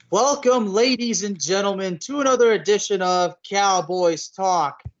Welcome, ladies and gentlemen, to another edition of Cowboys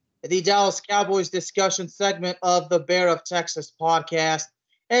Talk, the Dallas Cowboys discussion segment of the Bear of Texas podcast.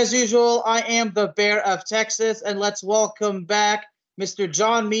 As usual, I am the Bear of Texas, and let's welcome back Mr.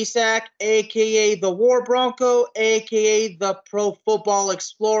 John Misak, a.k.a. the War Bronco, a.k.a. the Pro Football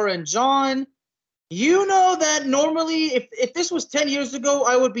Explorer. And John, you know that normally, if this was 10 years ago,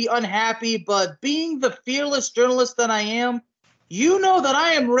 I would be unhappy, but being the fearless journalist that I am, you know that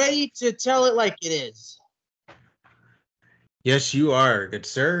I am ready to tell it like it is. Yes, you are, good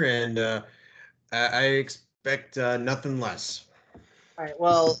sir, and I expect nothing less. All right,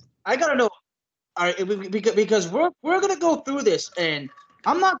 well, I got to know, all right, because we're going to go through this, and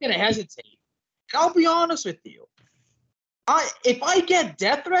I'm not going to hesitate. I'll be honest with you. If I get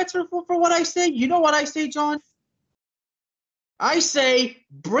death threats for what I say, you know what I say, John? I say,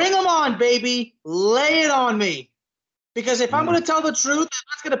 bring them on, baby. Lay it on me. Because if I'm going to tell the truth,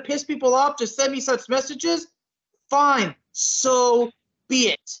 that's going to piss people off to send me such messages, fine, so be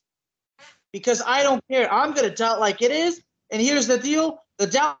it. Because I don't care. I'm going to tell it like it is. And here's the deal. The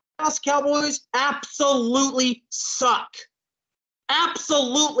Dallas Cowboys absolutely suck.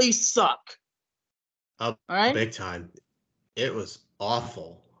 Absolutely suck. All right? Big time. It was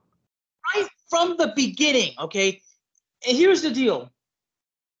awful. Right from the beginning, okay? And here's the deal.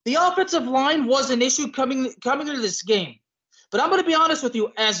 The offensive line was an issue coming into this game. But I'm going to be honest with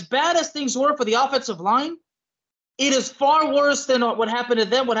you. As bad as things were for the offensive line, it is far worse than what happened to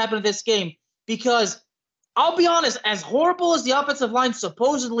them, what happened in this game. Because I'll be honest, as horrible as the offensive line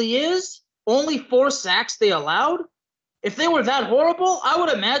supposedly is, only 4 sacks they allowed. If they were that horrible, I would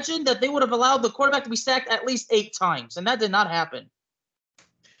imagine that they would have allowed the quarterback to be sacked at least 8 times. And that did not happen.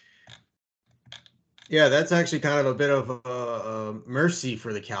 Yeah, that's actually kind of a bit of a mercy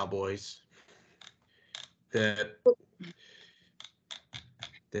for the Cowboys. That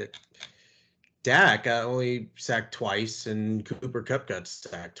Dak got only sacked twice and Cooper Kupp got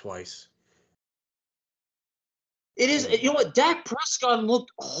sacked twice. It is, you know what, Dak Prescott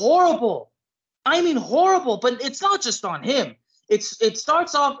looked horrible. I mean horrible, but it's not just on him. It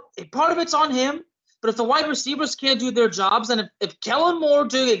starts off, part of it's on him, but if the wide receivers can't do their jobs, and if Kellen Moore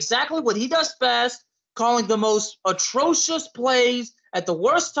doing exactly what he does best, calling the most atrocious plays at the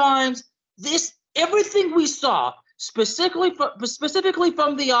worst times, everything we saw, specifically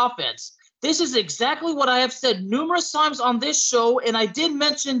from the offense, this is exactly what I have said numerous times on this show, and I did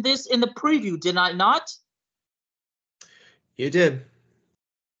mention this in the preview, did I not? You did.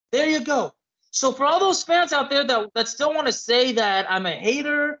 There you go. So for all those fans out there that still want to say that I'm a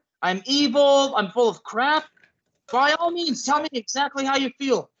hater, I'm evil, I'm full of crap, by all means, tell me exactly how you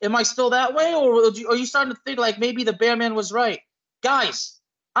feel. Am I still that way, or are you starting to think like maybe the Bear Man was right? Guys,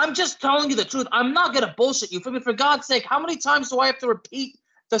 I'm just telling you the truth. I'm not going to bullshit you. For God's sake, how many times do I have to repeat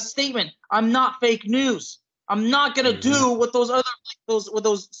the statement, I'm not fake news? I'm not going to do what those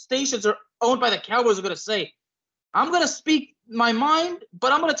stations are owned by the Cowboys are going to say. I'm going to speak my mind,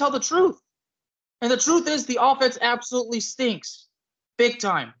 but I'm going to tell the truth. And the truth is the offense absolutely stinks. Big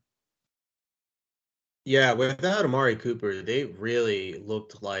time. Yeah, without Amari Cooper, they really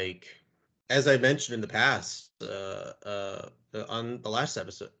looked like, as I mentioned in the past, on the last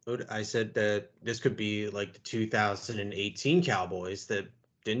episode, I said that this could be like the 2018 Cowboys that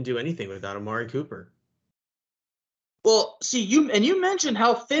didn't do anything without Amari Cooper. Well, see, you mentioned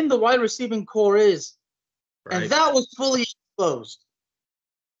how thin the wide receiving core is, right. And that was fully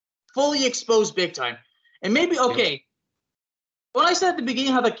exposed big time. And maybe, okay, when I said at the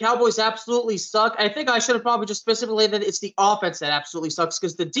beginning how the Cowboys absolutely suck, I think I should have probably just specifically that it's the offense that absolutely sucks,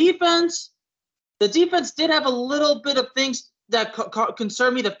 because the defense did have a little bit of things that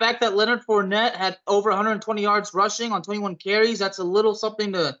concern me. The fact that Leonard Fournette had over 120 yards rushing on 21 carries, that's a little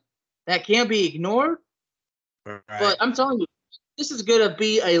something that can't be ignored. Right. But I'm telling you, this is going to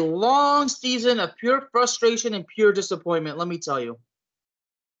be a long season of pure frustration and pure disappointment, let me tell you.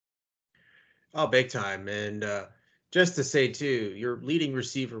 Oh, big time. And just to say, too, your leading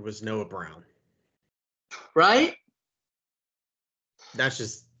receiver was Noah Brown. Right?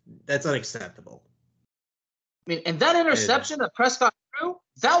 That's unacceptable. I mean, and that interception that Prescott threw,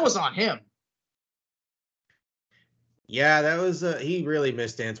 that was on him. Yeah, that was he really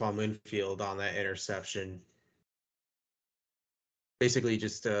missed Antoine Winfield on that interception. Basically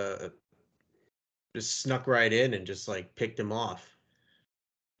just snuck right in and just like picked him off.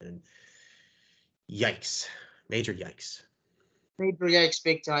 And yikes. Major yikes. Major yikes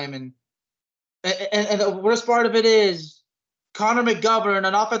big time. And the worst part of it is Connor McGovern,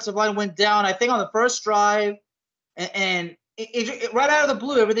 an offensive line, went down, I think, on the first drive. And it right out of the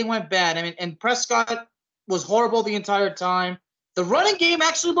blue, everything went bad. I mean, and Prescott was horrible the entire time. The running game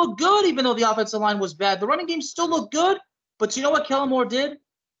actually looked good, even though the offensive line was bad. The running game still looked good, but you know what Kellen Moore did?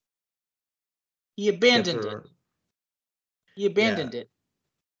 He abandoned it. He abandoned it.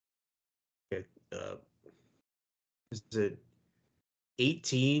 Is it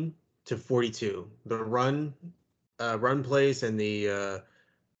 18 to 42? The run plays and the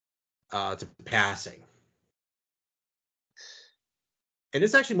to passing. And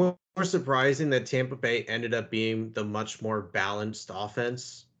it's actually more surprising that Tampa Bay ended up being the much more balanced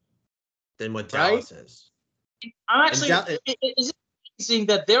offense than what Dallas is. I'm actually is it interesting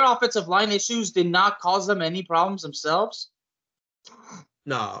that their offensive line issues did not cause them any problems themselves?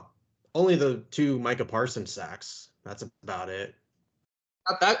 No, only the 2 Micah Parsons sacks. That's about it.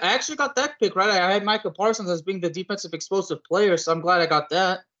 I actually got that pick right. I had Micah Parsons as being the defensive explosive player, so I'm glad I got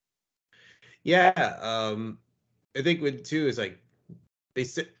that. Yeah, I think with too is like they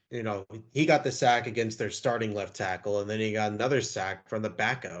he got the sack against their starting left tackle, and then he got another sack from the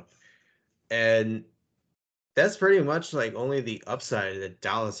backup, and that's pretty much like only the upside that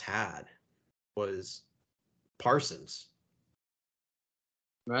Dallas had was Parsons,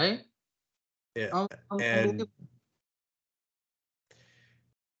 right? Yeah, and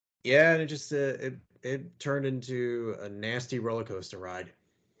yeah, and it just it turned into a nasty roller coaster ride.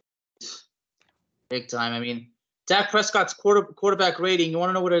 Big time. I mean, Dak Prescott's quarterback rating. You want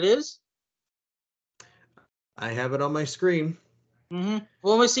to know what it is? I have it on my screen. Well,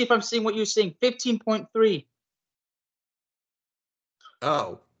 let me see if I'm seeing what you're seeing. 15.3.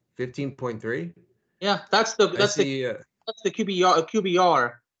 Oh, 15.3? Yeah, that's the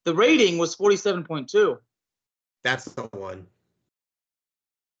QBR. The rating was 47.2. That's the one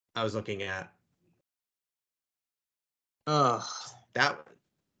I was looking at. That's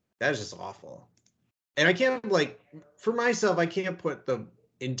just awful. And I can't for myself, I can't put the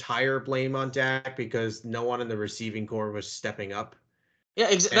entire blame on Dak because no one in the receiving corps was stepping up. Yeah,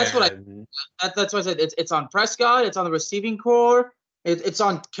 that's what that's what I said. It's on Prescott. It's on the receiving corps. It's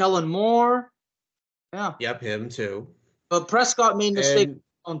on Kellen Moore. Yeah. Yep, him too. But Prescott made mistakes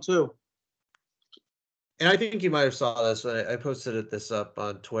on too. And I think you might have saw this when I posted this up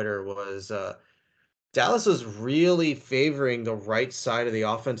on Twitter. Was Dallas was really favoring the right side of the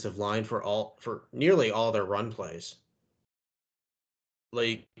offensive line for nearly all their run plays.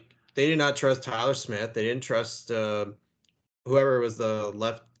 Like they did not trust Tyler Smith. They didn't trust whoever was the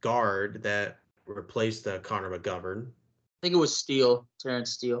left guard that replaced Connor McGovern. I think it was Steele,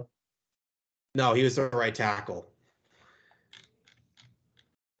 Terrence Steele. No, he was the right tackle.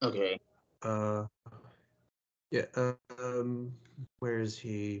 Okay. Yeah. Where is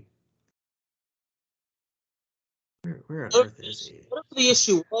he? Where on earth is he? Whatever the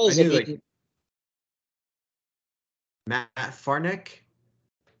issue was, Matt Farnick.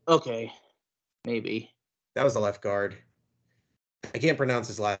 Okay, maybe that was the left guard. I can't pronounce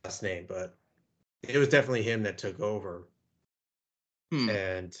his last name, but it was definitely him that took over.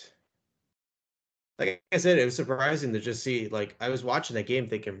 And like I said, it was surprising to just see. Like I was watching that game,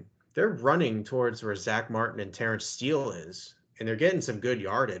 thinking they're running towards where Zach Martin and Terrence Steele is, and they're getting some good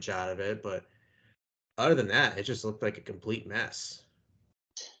yardage out of it. But other than that, it just looked like a complete mess.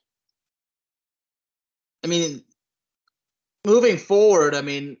 I mean, moving forward, I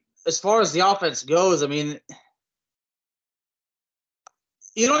mean, as far as the offense goes, I mean,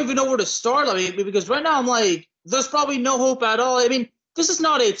 you don't even know where to start. I mean, because right now I'm like, there's probably no hope at all. I mean, this is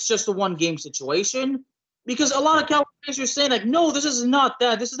not it's just a one game situation because a lot of Cowboys fans are saying like, no, this is not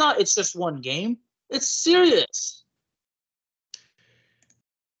that. This is not. It's just one game. It's serious.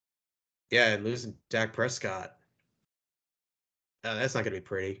 Yeah, and losing Dak Prescott, that's not going to be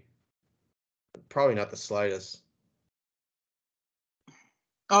pretty. Probably not the slightest.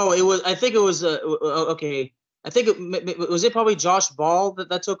 Oh, it was. I think it was. Okay. I think it probably Josh Ball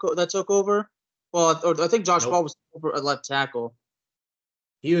that took over. Well, or I think Josh Ball was over a left tackle.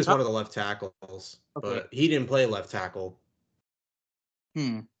 He was one of the left tackles, but he didn't play left tackle.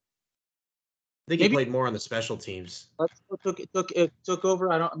 I think he played more on the special teams. It took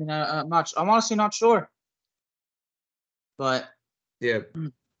over. I'm honestly not sure. But yeah,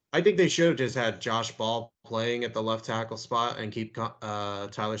 I think they should have just had Josh Ball playing at the left tackle spot and keep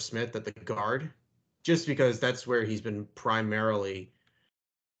Tyler Smith at the guard, just because that's where he's been primarily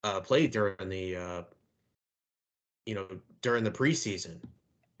played during the during the preseason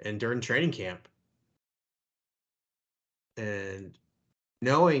and during training camp. And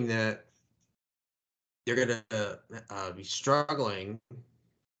knowing that you're going to be struggling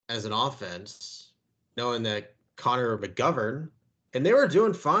as an offense, knowing that Connor McGovern, and they were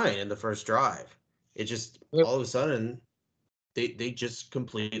doing fine in the first drive. It just all of a sudden they just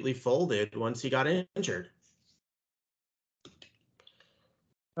completely folded once he got injured.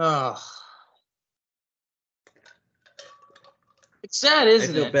 Oh, it's sad, I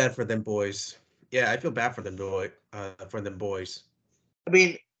isn't feel it? bad for them boys. Yeah, I feel bad for them boys. I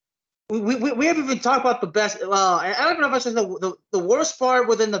mean, we haven't even talked about the best. Well, I don't even know if I said the worst part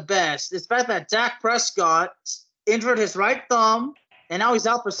within the best is the fact that Dak Prescott injured his right thumb, and now he's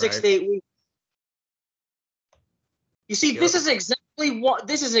out for six Right. to 8 weeks. You see, Yep. this is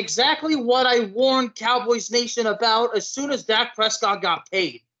exactly what I warned Cowboys Nation about as soon as Dak Prescott got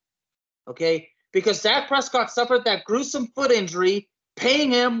paid. Okay, because Dak Prescott suffered that gruesome foot injury,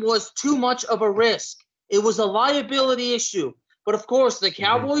 paying him was too much of a risk. It was a liability issue. But of course, the Mm-hmm.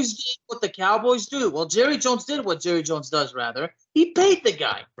 Cowboys did what the Cowboys do. Well, Jerry Jones did what Jerry Jones does, rather. He paid the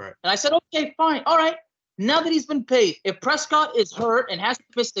guy. Right. And I said, okay, fine. All right. Now that he's been paid, if Prescott is hurt and has to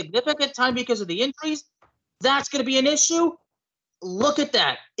miss significant time because of the injuries, that's going to be an issue. Look at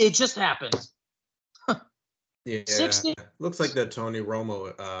that. It just happened. Yeah. 60, Looks like the Tony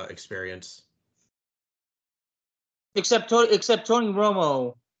Romo experience. except Tony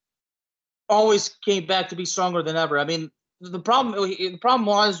Romo always came back to be stronger than ever. I mean, the problem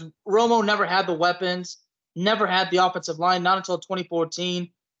was Romo never had the weapons, never had the offensive line, not until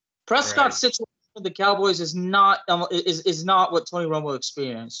 2014. Prescott's Right. situation with the Cowboys is not what Tony Romo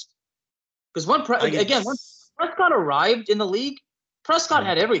experienced. Because when Prescott arrived in the league, Prescott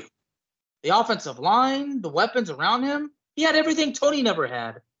had everything: the offensive line, the weapons around him. He had everything Tony never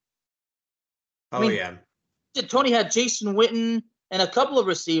had. I Oh mean, yeah. Tony had Jason Witten and a couple of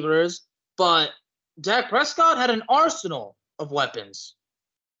receivers, but Dak Prescott had an arsenal of weapons.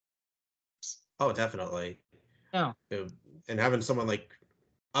 Oh, definitely. Yeah. And having someone like,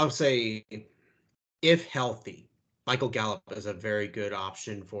 I'll say, if healthy, Michael Gallup is a very good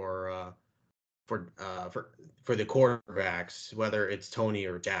option for the quarterbacks, whether it's Tony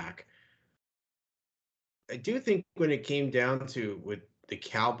or Dak. I do think when it came down to with the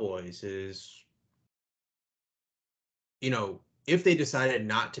Cowboys is, if they decided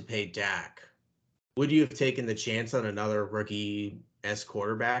not to pay Dak, would you have taken the chance on another rookie S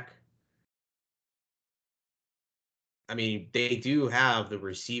quarterback? I mean, they do have the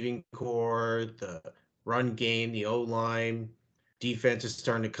receiving core, the run game, the O line, defense is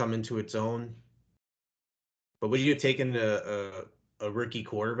starting to come into its own. But would you have taken a rookie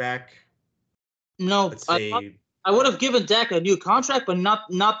quarterback? No, Let's say, I would have given Dak a new contract, but not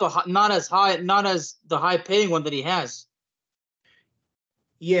as the high paying one that he has.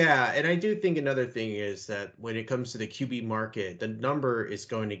 yeah, and I do think another thing is that when it comes to the QB market, the number is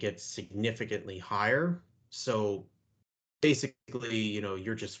going to get significantly higher. So basically,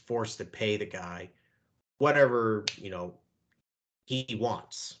 you're just forced to pay the guy whatever, he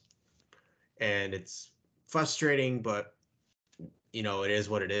wants. And it's frustrating, but it is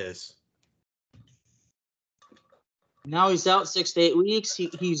what it is. Now he's out 6 to 8 weeks. He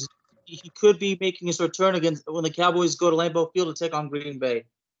could be making his return against when the Cowboys go to Lambeau Field to take on Green Bay.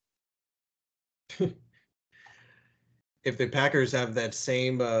 If the Packers have that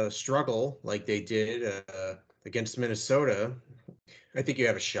same struggle like they did against Minnesota, I think you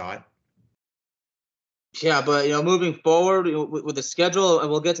have a shot. Yeah, but moving forward with the schedule, and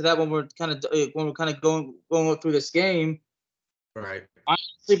we'll get to that when we're kind of going through this game. Right. I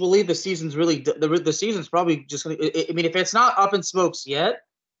honestly believe the season's the season's probably just going to. I mean, if it's not up in smokes yet,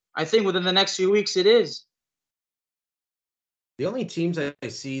 I think within the next few weeks it is. The only teams I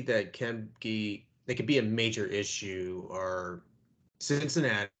see that could be a major issue are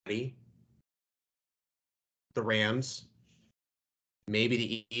Cincinnati, the Rams, maybe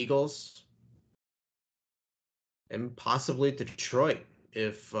the Eagles, and possibly Detroit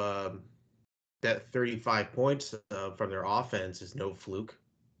if that 35 points from their offense is no fluke.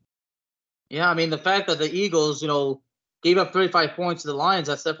 Yeah, I mean the fact that the Eagles, gave up 35 points to the Lions,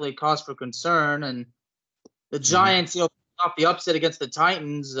 that's definitely a cause for concern. And the Giants, off the upset against the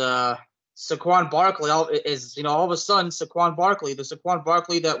Titans, Saquon Barkley is, all of a sudden Saquon Barkley, the Saquon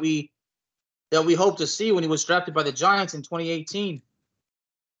Barkley that we hoped to see when he was drafted by the Giants in 2018.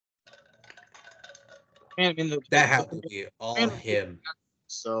 And I mean, That had to be all him.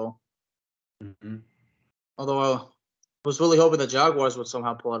 So, Mm-hmm. although I was really hoping the Jaguars would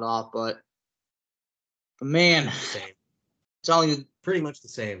somehow pull it off, but man, Same. I'm telling you, Pretty much the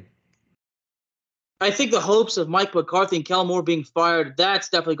same. I think the hopes of Mike McCarthy and Kellen Moore being fired, that's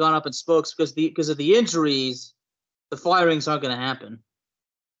definitely gone up in spokes because of the injuries, the firings aren't going to happen.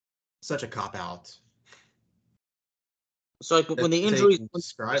 Such a cop out. So like when the injuries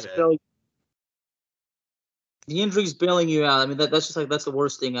describe it. The injuries bailing you out. I mean that's just that's the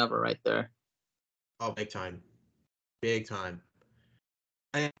worst thing ever right there. Oh, big time. Big time.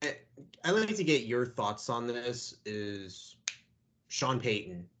 I like to get your thoughts on this. Is Sean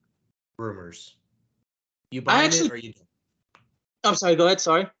Payton rumors. You I buying actually, it or you? I'm sorry. Go ahead.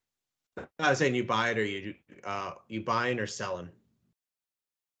 Sorry. I was saying you buy it or you buying or selling.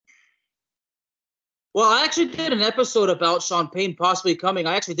 Well, I actually did an episode about Sean Payton possibly coming.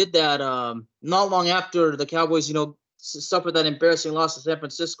 I actually did that not long after the Cowboys, suffered that embarrassing loss to San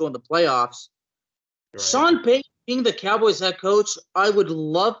Francisco in the playoffs. Right. Sean Payton being the Cowboys head coach, I would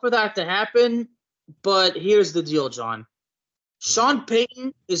love for that to happen, but here's the deal, John. Sean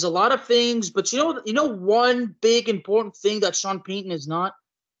Payton is a lot of things, but one big important thing that Sean Payton is not?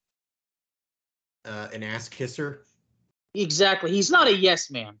 An ass kisser. Exactly. He's not a yes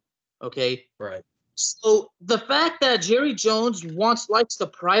man. Okay. Right. So the fact that Jerry Jones likes to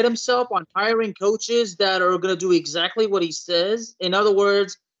pride himself on hiring coaches that are going to do exactly what he says, in other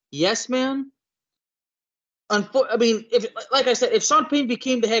words, yes man. I mean, if like I said, if Sean Payton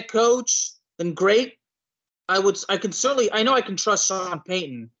became the head coach, then great. I know I can trust Sean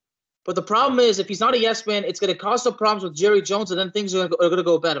Payton. But the problem is, if he's not a yes man, it's going to cause some problems with Jerry Jones, and then things are going to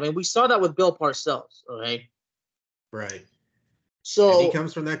go bad. I mean, we saw that with Bill Parcells, all right? Right. So, and he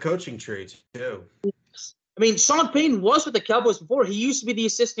comes from that coaching tree, too. I mean, Sean Payton was with the Cowboys before. He used to be the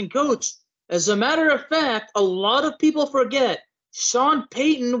assistant coach. As a matter of fact, a lot of people forget Sean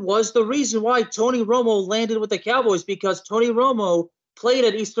Payton was the reason why Tony Romo landed with the Cowboys, because Tony Romo played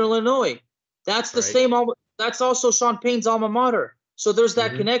at Eastern Illinois. That's the same. That's also Sean Payton's alma mater. So there's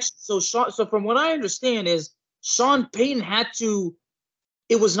that connection. So from what I understand is Sean Payton had to.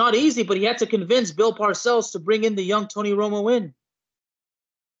 It was not easy, but he had to convince Bill Parcells to bring in the young Tony Romo in.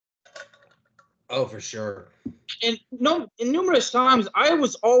 Oh, for sure. And numerous times, I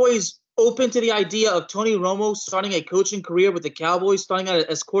was always open to the idea of Tony Romo starting a coaching career with the Cowboys, starting out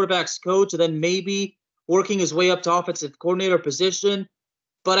as quarterback's coach, and then maybe working his way up to offensive coordinator position.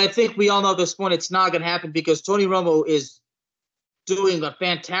 But I think we all know at this point it's not going to happen, because Tony Romo is doing a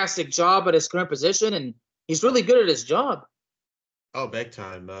fantastic job at his current position, and he's really good at his job. Oh, big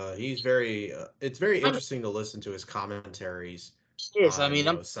time. He's very. It's very interesting to listen to his commentaries. Yes,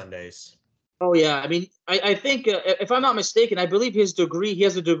 on Sundays. Oh yeah, I mean, I think if I'm not mistaken, I believe he has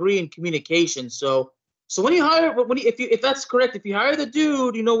a degree in communication. So when you hire, if that's correct, if you hire the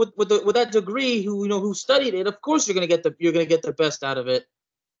dude, with that degree, who studied it, of course you're gonna get the best out of it.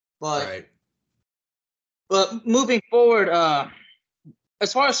 But moving forward,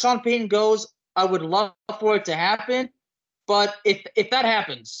 as far as Sean Payton goes, I would love for it to happen. But if that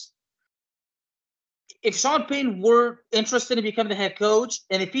happens, if Sean Payton were interested in becoming the head coach,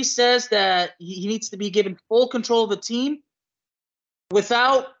 and if he says that he needs to be given full control of the team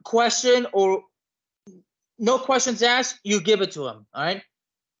without question or no questions asked, you give it to him. All right.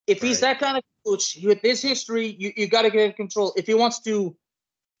 If he's that kind of coach with his history, you got to give control. If he wants to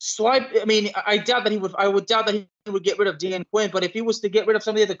swipe, I mean, I doubt that he would. I would doubt that he would get rid of Dan Quinn. But if he was to get rid of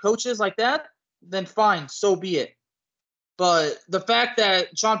some of the other coaches like that, then fine, so be it. But the fact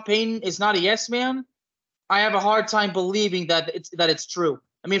that Sean Payton is not a yes man, I have a hard time believing that it's true.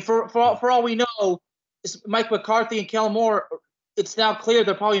 I mean, for all we know, Mike McCarthy and Kellen Moore, it's now clear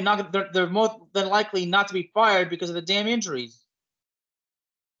they're probably not. They're more than likely not to be fired because of the damn injuries.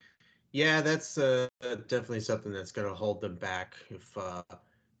 Yeah, that's definitely something that's going to hold them back if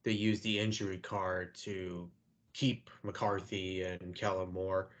they use the injury card to keep McCarthy and Kellen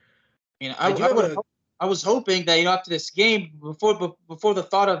Moore. I mean, I was hoping that after this game, before the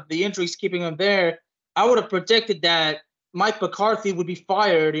thought of the injuries keeping him there, I would have predicted that Mike McCarthy would be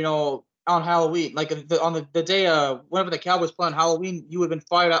fired. On Halloween, like on the day whenever the Cowboys play on Halloween, you would have been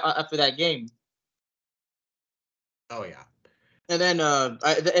fired after that game. Oh yeah. And then I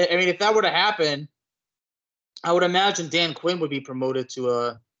mean, if that were to happen, I would imagine Dan Quinn would be promoted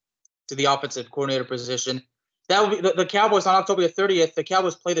to the offensive coordinator position. That would be the Cowboys on October 30th. The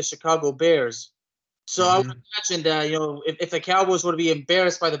Cowboys play the Chicago Bears. So I would imagine that if the Cowboys were to be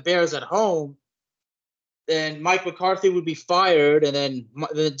embarrassed by the Bears at home, then Mike McCarthy would be fired, and then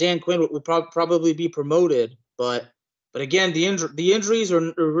Dan Quinn would probably be promoted. But again, the injuries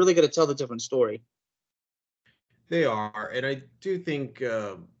are really going to tell the different story. They are, and I do think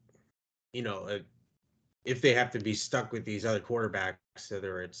if they have to be stuck with these other quarterbacks,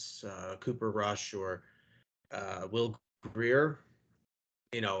 whether it's Cooper Rush or Will Grier,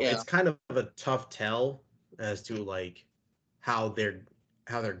 it's kind of a tough tell as to like how they're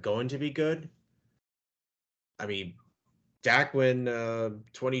going to be good. I mean, Dak win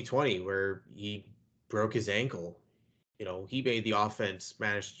 2020 where he broke his ankle. He made the offense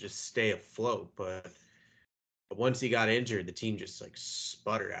manage to just stay afloat, but once he got injured, the team just like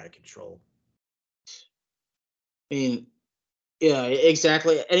sputtered out of control. I mean, yeah,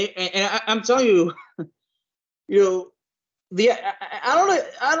 exactly. And I'm telling you, I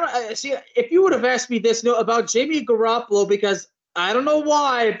don't know. See, if you would have asked me this about Jimmy Garoppolo, because I don't know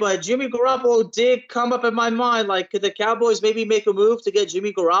why, but Jimmy Garoppolo did come up in my mind. Like, could the Cowboys maybe make a move to get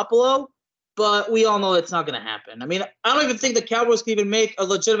Jimmy Garoppolo? But we all know it's not going to happen. I mean, I don't even think the Cowboys can even make a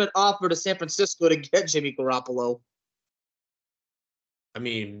legitimate offer to San Francisco to get Jimmy Garoppolo. I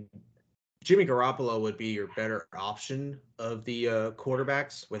mean, Jimmy Garoppolo would be your better option of the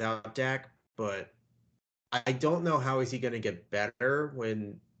quarterbacks without Dak, but I don't know how is he going to get better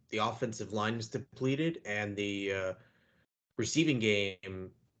when the offensive line is depleted and the receiving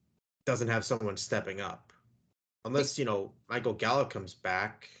game doesn't have someone stepping up. Unless, Michael Gallup comes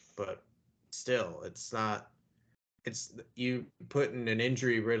back, but still, it's not. It's you put in an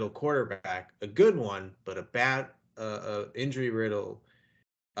injury-riddled quarterback, a good one, but a bad injury-riddled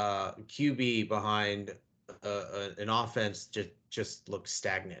QB behind an offense just looks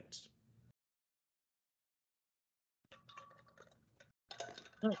stagnant.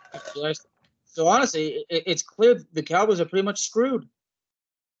 So honestly, it's clear the Cowboys are pretty much screwed.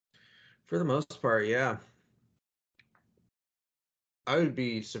 For the most part, yeah. I would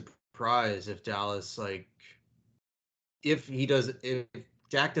be surprised if Dallas, if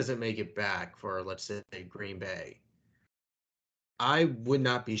Dak doesn't make it back for, let's say, Green Bay, I would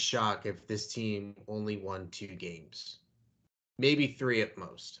not be shocked if this team only won 2 games, maybe 3 at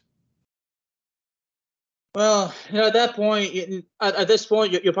most. Well, at that point, at this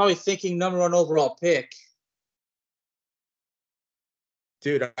point, you're probably thinking number 1 overall pick.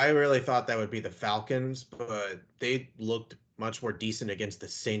 Dude, I really thought that would be the Falcons, but they looked much more decent against the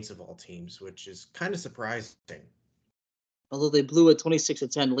Saints of all teams, which is kind of surprising. Although they blew a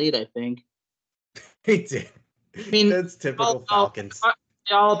 26-10 lead, I think. They did. I mean, that's typical Falcons.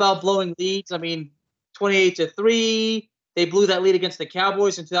 They're all about blowing leads. I mean, 28-3. They blew that lead against the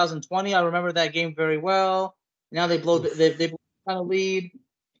Cowboys in 2020. I remember that game very well. Now they blow they blew kind of lead.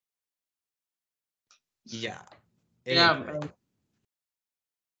 Yeah. Yeah.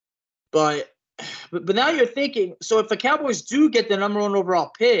 But now you're thinking, so if the Cowboys do get the number 1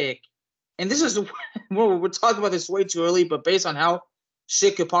 overall pick, and this is we're talking about this way too early, but based on how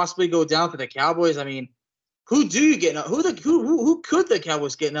shit could possibly go down for the Cowboys, I mean, who do you get? Who could the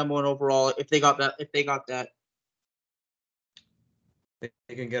Cowboys get number 1 overall if they got that?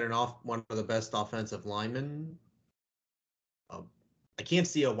 They can get one of the best offensive linemen. I can't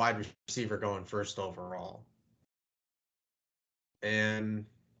see a wide receiver going first overall. And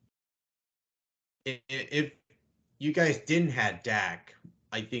if you guys didn't have Dak,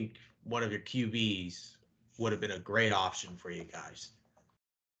 I think one of your QBs would have been a great option for you guys.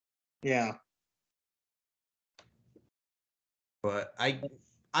 Yeah. But I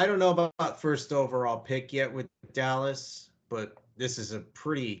don't know about first overall pick yet with Dallas, but this is a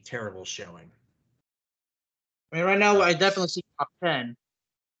pretty terrible showing. I mean, right now I definitely see top 10.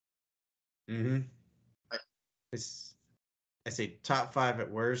 Mm-hmm. I say top 5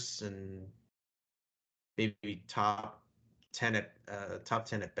 at worst, and maybe top 10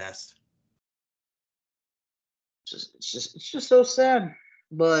 at best. It's just so sad,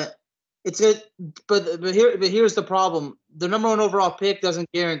 but it's good. But here's the problem: the number 1 overall pick doesn't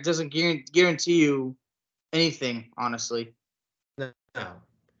guarantee you anything. Honestly,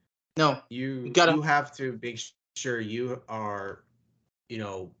 no. You have to make sure you are,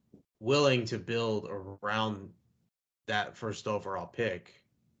 willing to build around that first overall pick.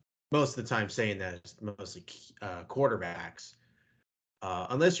 Most of the time, saying that it's mostly quarterbacks.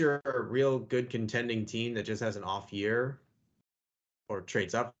 Unless you're a real good contending team that just has an off year or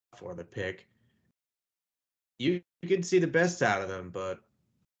trades up for the pick, you can see the best out of them, but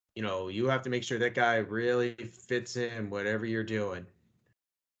you have to make sure that guy really fits in whatever you're doing.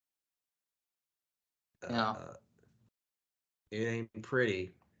 Yeah. It ain't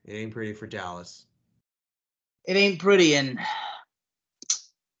pretty. It ain't pretty for Dallas. It ain't pretty, and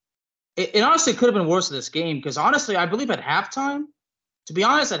it honestly could have been worse in this game because honestly, I believe at halftime, to be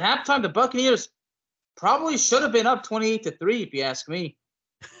honest, at halftime the Buccaneers probably should have been up 28-3 if you ask me.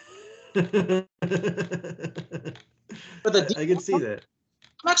 But I can see that.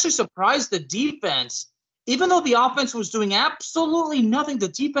 I'm actually surprised the defense, even though the offense was doing absolutely nothing, the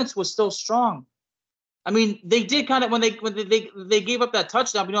defense was still strong. I mean, they did kind of when they gave up that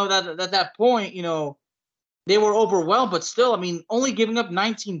touchdown. That at that point, they were overwhelmed, but still, I mean, only giving up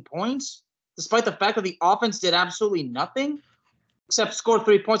 19 points, despite the fact that the offense did absolutely nothing except score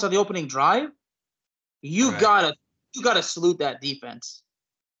 3 points on the opening drive. You gotta salute that defense.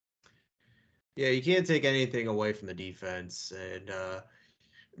 Yeah, you can't take anything away from the defense, and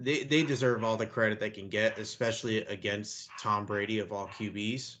they deserve all the credit they can get, especially against Tom Brady of all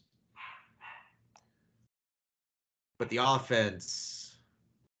QBs. But the offense,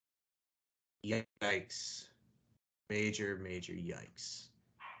 yikes. Major yikes.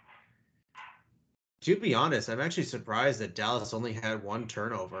 To be honest, I'm actually surprised that Dallas only had 1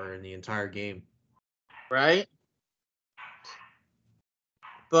 turnover in the entire game. Right?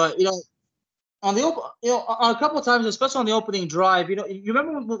 But on the on a couple of times, especially on the opening drive, you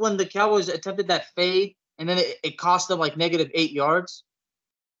remember when the Cowboys attempted that fade and then it cost them like -8 yards.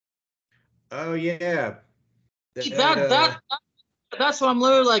 Oh yeah, That's what I'm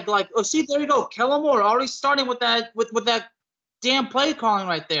literally like. Oh, see, there you go, Kellen Moore already starting with that damn play calling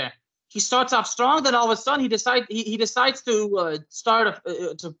right there. He starts off strong, then all of a sudden he decides to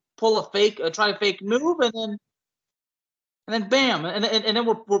to pull a fake, try a fake move, and then bam, and then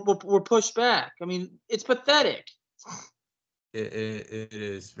we're pushed back. I mean, it's pathetic. it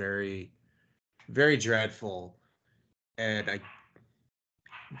is very, very dreadful, and I'm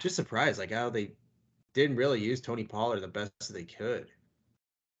just surprised like how they didn't really use Tony Pollard the best they could.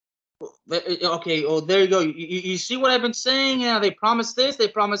 Okay, well, there you go. You see what I've been saying? Yeah, they promised this, they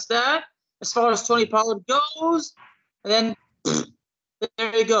promised that. As far as Tony Pollard goes, and then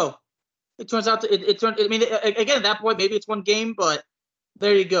there you go. It turns out it turned. I mean, again, at that point, maybe it's one game, but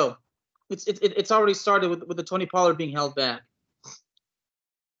there you go. It's already started with the Tony Pollard being held back.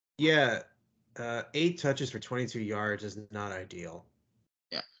 Yeah, 8 touches for 22 yards is not ideal.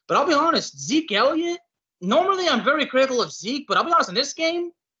 Yeah, but I'll be honest, Zeke Elliott. Normally, I'm very critical of Zeke, but I'll be honest, in this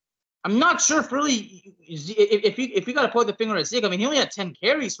game, I'm not sure if really if you got to point the finger at Zeke. I mean, he only had 10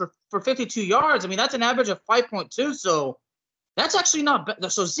 carries for 52 yards. I mean, that's an average of 5.2. So that's actually not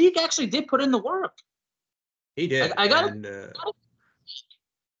bad. So Zeke actually did put in the work. He did. I got and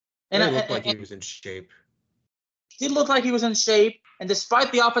and it looked like he was in shape. He did look like he was in shape, and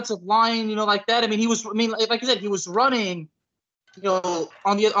despite the offensive line, like that. I mean, he was. I mean, like I said, he was running.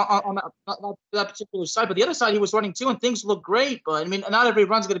 On that particular side, but the other side he was running too, and things look great. But I mean, not every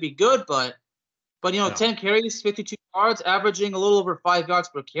run's going to be good, but no. 10 carries, 52 yards, averaging a little over 5 yards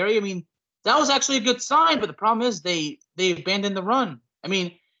per carry. I mean, that was actually a good sign. But the problem is they abandoned the run. I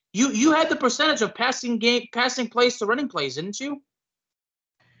mean, you had the percentage of passing plays to running plays, didn't you?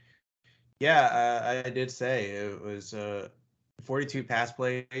 Yeah, I did say it was 42 pass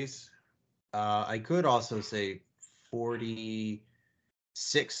plays. I could also say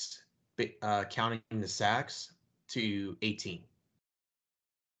 46, counting the sacks, to 18.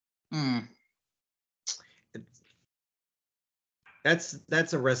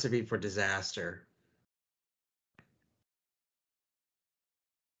 That's a recipe for disaster.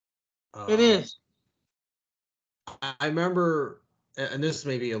 It is. I remember, and this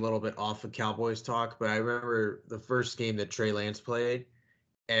may be a little bit off of Cowboys talk, but I remember the first game that Trey Lance played,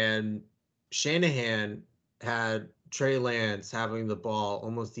 and Shanahan had Trey Lance having the ball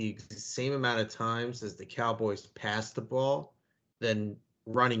almost the same amount of times as the Cowboys passed the ball than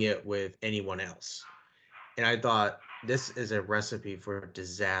running it with anyone else. And I thought, this is a recipe for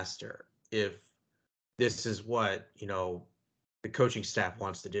disaster if this is what, the coaching staff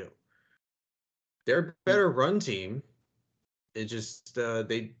wants to do. They're a better run team. It just,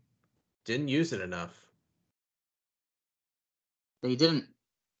 they didn't use it enough. They didn't.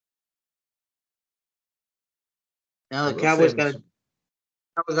 Now the Cowboys got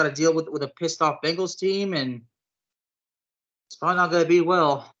to deal with a pissed off Bengals team, and it's probably not going to be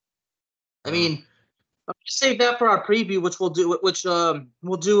well. I mean, I'm gonna save that for our preview, which we'll do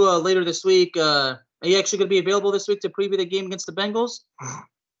later this week. Are you actually going to be available this week to preview the game against the Bengals?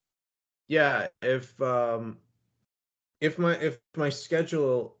 Yeah, if my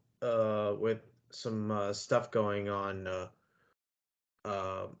schedule with some stuff going on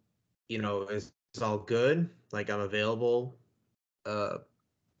is all good, like I'm available,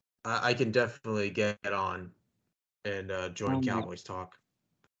 I can definitely get on and join Cowboys Talk.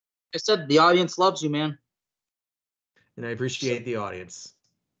 I said the audience loves you, man. And I appreciate the audience.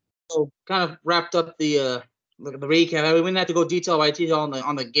 So kind of wrapped up the recap. I mean, we didn't have to go detail by detail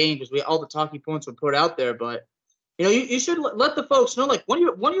on the game because all the talking points were put out there. But you should let the folks know, like one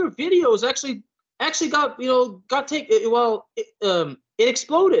of your videos actually got taken. Well, it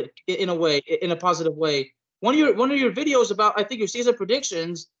exploded in a way, in a positive way. One of your videos about, I think, your season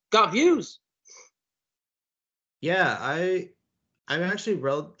predictions got views. Yeah, I'm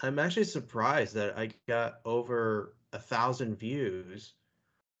actually surprised that I got over 1,000 views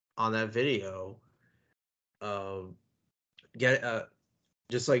on that video.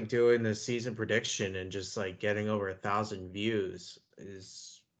 Just like doing the season prediction and just like getting over 1,000 views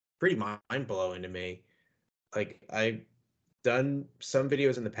is pretty mind blowing to me. Like, I've done some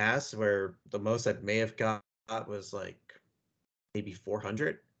videos in the past where the most I may have got was like maybe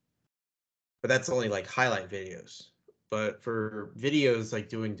 400, but that's only like highlight videos. but for videos like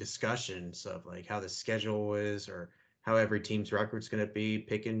doing discussions of like how the schedule is or how every team's record's going to be,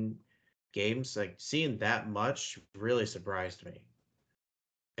 picking games, like seeing that much really surprised me.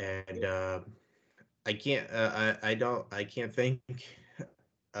 And I can't, I can't think.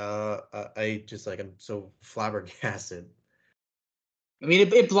 I just like, I'm so flabbergasted. I mean,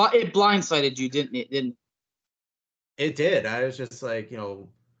 it blindsided you, didn't it? Didn't It did. I was just like,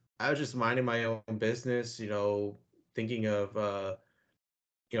 I was just minding my own business, thinking of,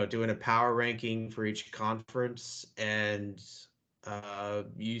 doing a power ranking for each conference. And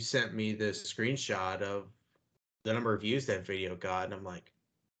you sent me this screenshot of the number of views that video got. And I'm like,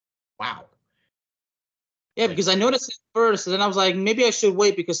 wow. Yeah, Like, because I noticed it first, and then I was like, maybe I should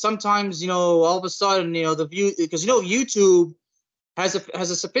wait because sometimes, all of a sudden, the view, because YouTube has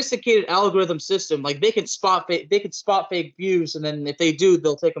a sophisticated algorithm system. Like they can spot fake views, and then if they do,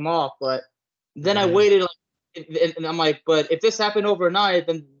 they'll take them off. but then I mhm. waited, and I'm like, but if this happened overnight,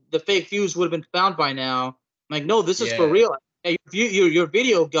 then the fake views would have been found by now. I'm like, no, this is for Yeah. real. Hey, your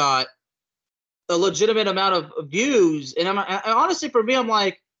video got a legitimate amount of views, and honestly, for me, I'm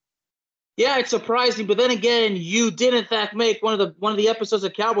like, yeah, it's surprising, but then again, you did in fact make one of the episodes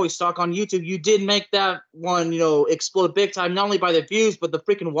of Cowboys Talk on YouTube. You did make that one, explode big time, not only by the views, but the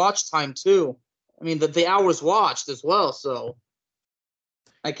freaking watch time too. I mean, the hours watched as well. So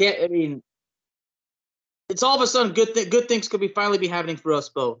I can't. I mean, it's all of a sudden good things could be finally be happening for us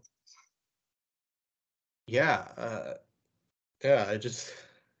both. Yeah. Yeah. I just,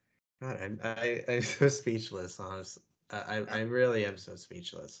 God, I'm so speechless, honestly. I really am so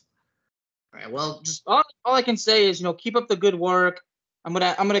speechless. All right. Well, just all I can say is, keep up the good work. I'm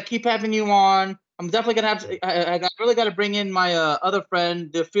gonna keep having you on. I'm definitely gonna have to. I really got to bring in my other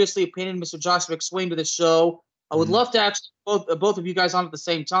friend, the fiercely opinionated Mr. Josh McSwain, to the show. I would Mhm. love to actually both of you guys on at the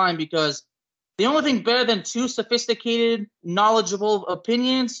same time because the only thing better than two sophisticated, knowledgeable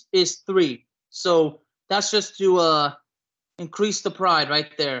opinions is three. So that's just to increase the pride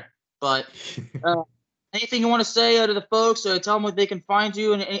right there. But uh, anything you want to say to the folks? Tell them where they can find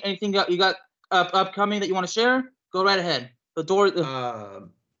you, and anything you got upcoming that you want to share. Go right ahead. The door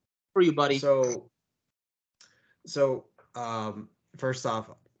Um, for you, buddy. so so first off,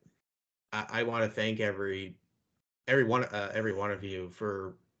 I want to thank every one of you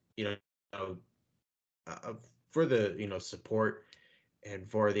for you know for the support and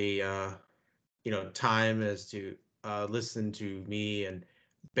for the time as to listen to me and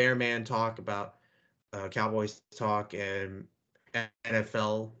Bearman talk about Cowboys talk and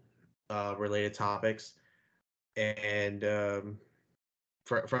NFL related topics. And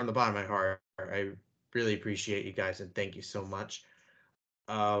from the bottom of my heart, I really appreciate you guys and thank you so much.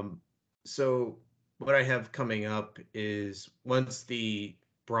 Um, so what I have coming up is once the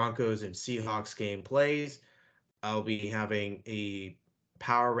Broncos and Seahawks game plays, I'll be having a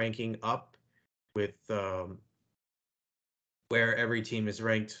power ranking up with where every team is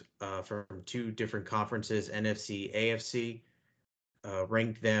ranked from two different conferences, NFC, AFC.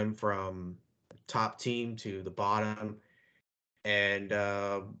 Rank them from top team to the bottom, and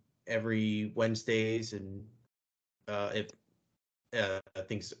every Wednesdays and if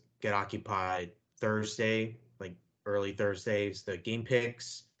things get occupied Thursday, like early Thursdays, the game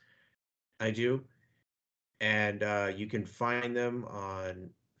picks I do, and you can find them on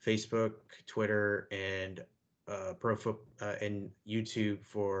Facebook, Twitter, and and YouTube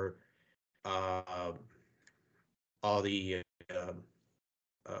for uh, all the um,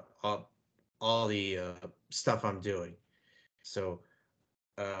 uh, all, all the stuff I'm doing. So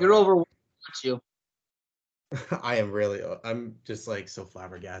You're uh, overwhelmed, aren't you? I'm just like so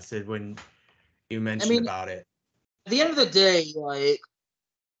flabbergasted when you I mentioned mean, about it. at the end of the day, like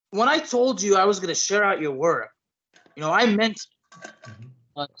when I told you I was gonna share out your work, I meant Mhm.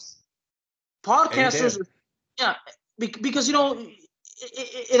 uh, And you podcasters. did. Yeah, because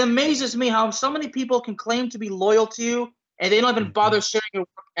it amazes me how so many people can claim to be loyal to you and they don't even Mhm. bother sharing your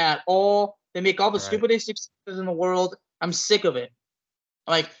work at all. They make all the Right. stupidest excuses in the world. I'm sick of it.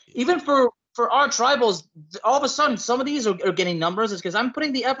 Like even for our tribals, all of a sudden some of these are getting numbers. It's because I'm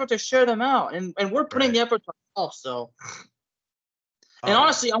putting the effort to share them out, and we're putting Right. the effort to ourselves. So, and Oh yeah.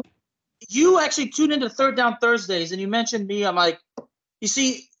 honestly, you actually tuned into Third Down Thursdays, and you mentioned me. I'm like, you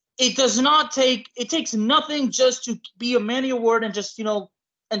see, it takes nothing just to be a man of your word and just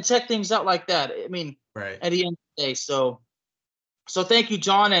and check things out like that. I mean, Right. at the end of the day, so thank you,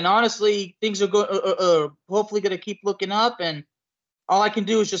 John. And honestly, things are going hopefully going to keep looking up, and all I can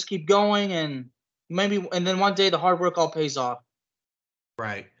do is just keep going, and then one day the hard work all pays off.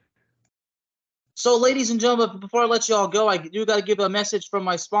 Right. So, ladies and gentlemen, before I let you all go, I do got to give a message from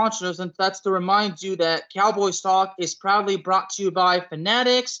my sponsors, and that's to remind you that Cowboys Talk is proudly brought to you by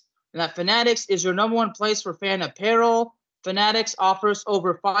Fanatics, and that Fanatics is your number one place for fan apparel. Fanatics offers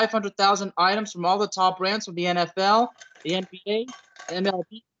over 500,000 items from all the top brands from the NFL, the NBA,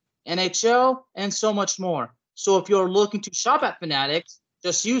 MLB, NHL, and so much more. So if you're looking to shop at Fanatics,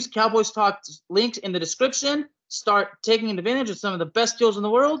 just use Cowboys Talk links in the description. Start taking advantage of some of the best deals in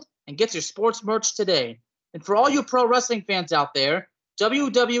the world and get your sports merch today. And for all you pro wrestling fans out there,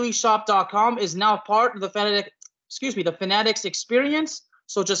 WWEshop.com is now part of the Fanatics experience.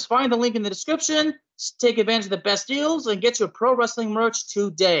 So just find the link in the description, take advantage of the best deals, and get your pro wrestling merch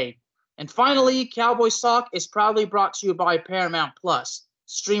today. And finally, Cowboys Talk is proudly brought to you by Paramount Plus.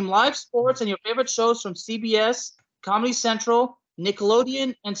 Stream live sports and your favorite shows from CBS, Comedy Central,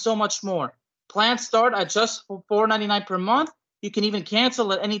 Nickelodeon, and so much more. Plans start at just $4.99 per month. You can even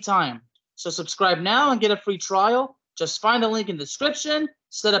cancel at any time. So subscribe now and get a free trial. Just find the link in the description,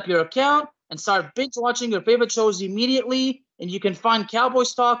 set up your account, and start binge watching your favorite shows immediately. And you can find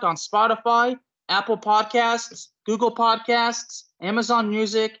Cowboys Talk on Spotify, Apple Podcasts, Google Podcasts, Amazon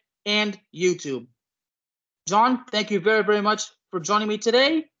Music, and YouTube. John, thank you very, very much for joining me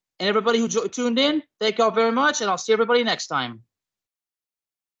today. And everybody who tuned in, thank you all very much, and I'll see everybody next time.